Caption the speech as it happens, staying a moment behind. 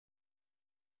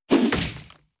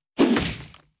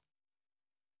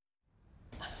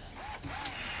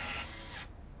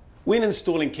When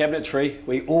installing cabinetry,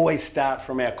 we always start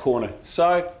from our corner.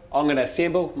 So I'm going to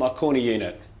assemble my corner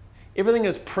unit. Everything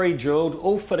is pre-drilled,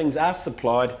 all fittings are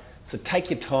supplied, so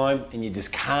take your time and you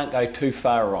just can't go too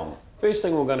far wrong. First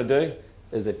thing we're going to do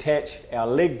is attach our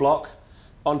leg block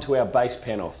onto our base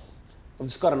panel. I've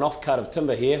just got an offcut of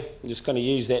timber here. I'm just going to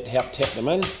use that to help tap them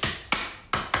in.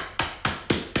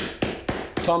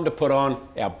 Time to put on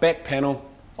our back panel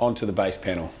onto the base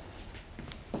panel.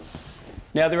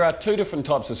 Now there are two different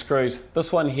types of screws.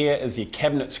 This one here is your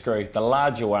cabinet screw, the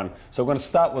larger one. So we're going to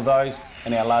start with those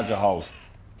in our larger holes.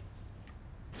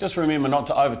 Just remember not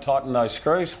to over tighten those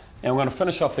screws. And we're going to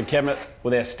finish off the cabinet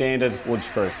with our standard wood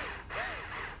screw.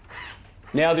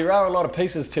 Now there are a lot of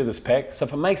pieces to this pack, so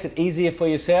if it makes it easier for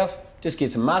yourself, just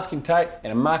get some masking tape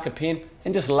and a marker pen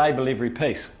and just label every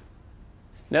piece.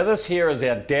 Now this here is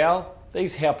our dowel.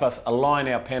 These help us align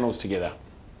our panels together.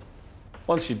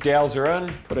 Once your dowels are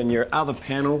in, put in your other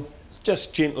panel.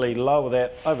 Just gently lower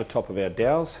that over top of our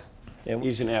dowels. And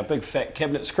using our big fat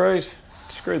cabinet screws,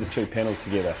 screw the two panels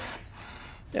together.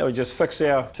 Now we just fix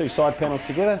our two side panels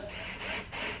together.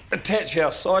 Attach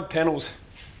our side panels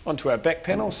onto our back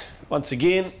panels. Once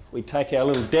again, we take our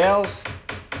little dowels,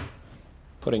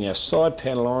 putting our side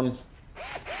panel on.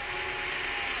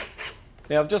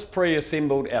 Now I've just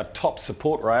pre-assembled our top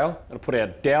support rail. I'll put our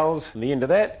dowels on the end of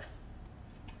that.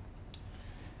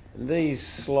 And these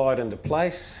slide into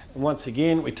place. And once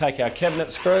again, we take our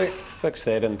cabinet screw, fix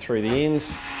that in through the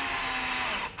ends.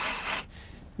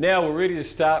 Now we're ready to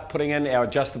start putting in our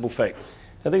adjustable feet.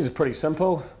 Now these are pretty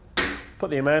simple.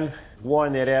 Put them in,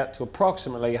 wind that out to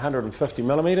approximately 150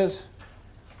 millimeters.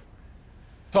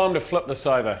 Time to flip this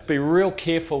over. Be real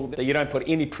careful that you don't put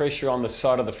any pressure on the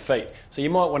side of the feet. So you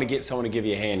might want to get someone to give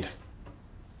you a hand.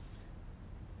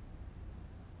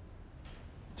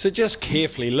 So just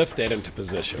carefully lift that into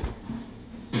position.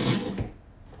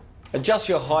 Adjust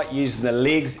your height using the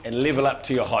legs and level up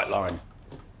to your height line.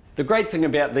 The great thing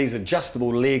about these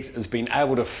adjustable legs is being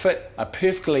able to fit a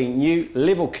perfectly new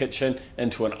level kitchen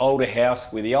into an older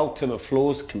house where the old timber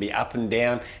floors can be up and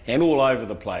down and all over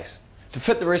the place. To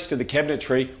fit the rest of the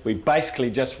cabinetry, we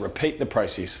basically just repeat the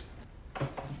process.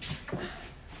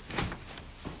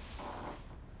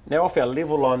 Now off our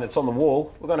level line that's on the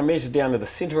wall, we're going to measure down to the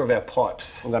centre of our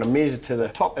pipes. We're going to measure to the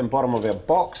top and bottom of our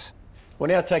box. We're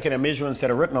now taking our measurements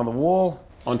that are written on the wall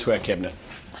onto our cabinet.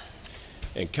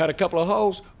 And cut a couple of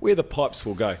holes where the pipes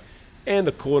will go and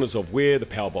the corners of where the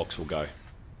power box will go.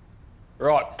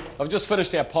 Right, I've just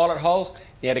finished our pilot holes.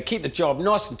 Now to keep the job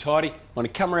nice and tidy, I'm going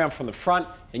to come around from the front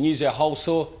and use our hole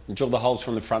saw and drill the holes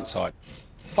from the front side.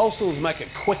 Hole saws make it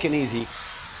quick and easy.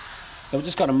 So we're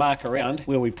just going to mark around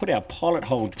where we put our pilot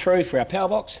hole through for our power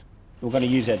box. We're going to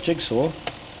use our jigsaw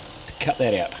to cut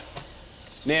that out.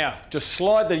 Now, just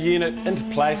slide the unit into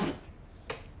place.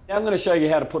 Now I'm going to show you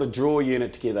how to put a drawer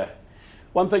unit together.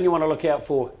 One thing you want to look out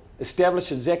for,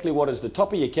 establish exactly what is the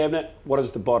top of your cabinet, what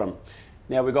is the bottom.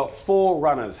 Now we've got 4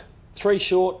 runners, 3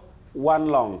 short, 1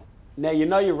 long. Now you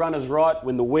know your runner's right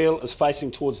when the wheel is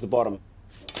facing towards the bottom.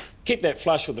 Keep that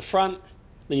flush with the front,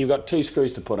 then you've got 2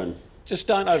 screws to put in. Just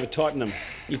don't over tighten them.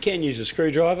 You can use a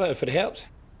screwdriver if it helps.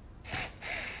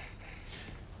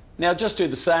 Now just do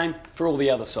the same for all the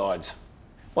other sides.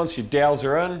 Once your dowels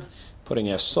are in,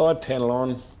 putting our side panel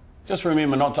on, just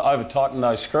remember not to over tighten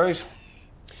those screws.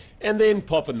 And then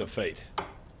pop in the feet.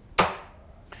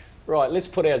 Right, let's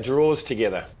put our drawers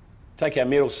together. Take our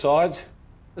metal sides,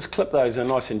 just clip those in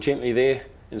nice and gently there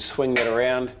and swing that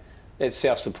around. That's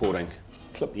self-supporting.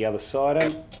 Clip the other side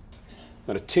in. I'm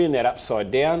going to turn that upside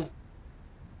down.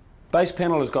 Base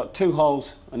panel has got 2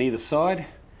 holes on either side.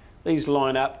 These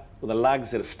line up with the lugs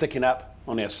that are sticking up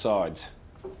on our sides.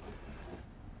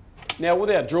 Now with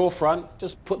our drawer front,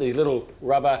 just put these little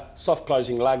rubber soft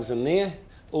closing lugs in there.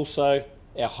 Also,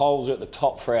 our holes are at the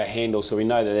top for our handle, so we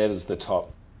know that that is the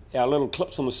top. Our little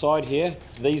clips on the side here,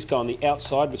 these go on the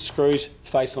outside with screws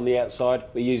face on the outside.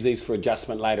 We use these for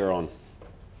adjustment later on.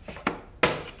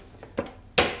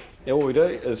 Now all we do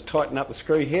is tighten up the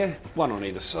screw here, 1 on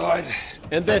either side,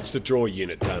 and that's the drawer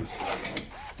unit done.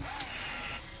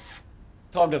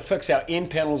 Time to fix our end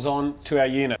panels on to our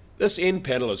unit. This end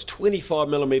panel is 25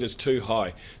 millimeters too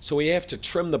high, so we have to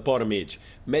trim the bottom edge,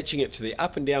 matching it to the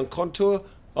up and down contour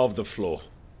of the floor.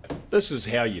 This is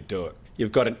how you do it.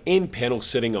 You've got an end panel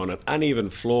sitting on an uneven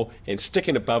floor and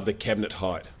sticking above the cabinet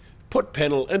height. Put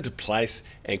panel into place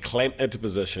and clamp into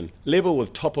position, level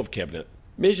with top of cabinet.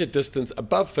 Measure distance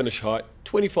above finish height,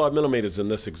 25 millimeters in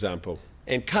this example,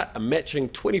 and cut a matching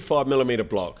 25 millimeter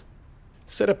block.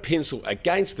 Set a pencil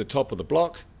against the top of the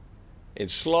block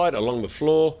and slide along the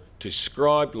floor to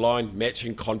scribe line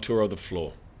matching contour of the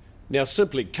floor. Now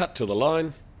simply cut to the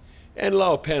line and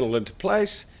lower panel into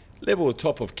place, level the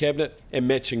top of cabinet and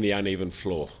matching the uneven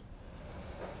floor.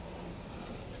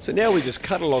 So now we just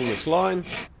cut along this line,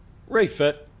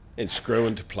 refit and screw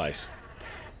into place.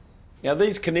 Now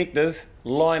these connectors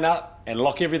line up and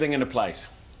lock everything into place.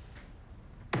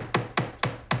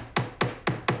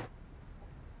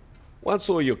 Once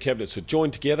all your cabinets are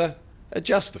joined together,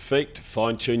 adjust the feet to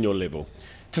fine-tune your level.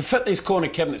 To fit these corner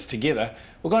cabinets together,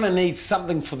 we're going to need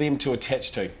something for them to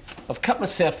attach to. I've cut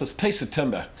myself this piece of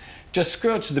timber. Just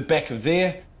screw it to the back of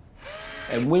there,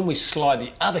 and when we slide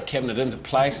the other cabinet into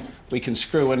place, we can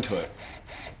screw into it.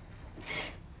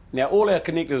 Now all our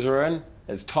connectors are in.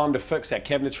 It's time to fix our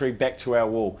cabinetry back to our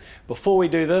wall. Before we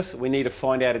do this, we need to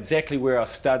find out exactly where our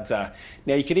studs are.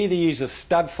 Now you can either use a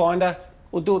stud finder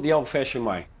or do it the old-fashioned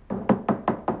way.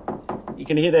 You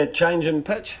can hear that change in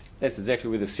pitch? That's exactly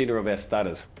where the centre of our stud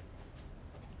is.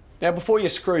 Now before you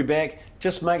screw back,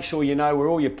 just make sure you know where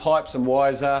all your pipes and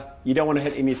wires are. You don't want to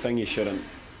hit anything you shouldn't.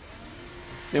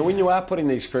 Now when you are putting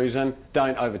these screws in,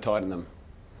 don't over tighten them.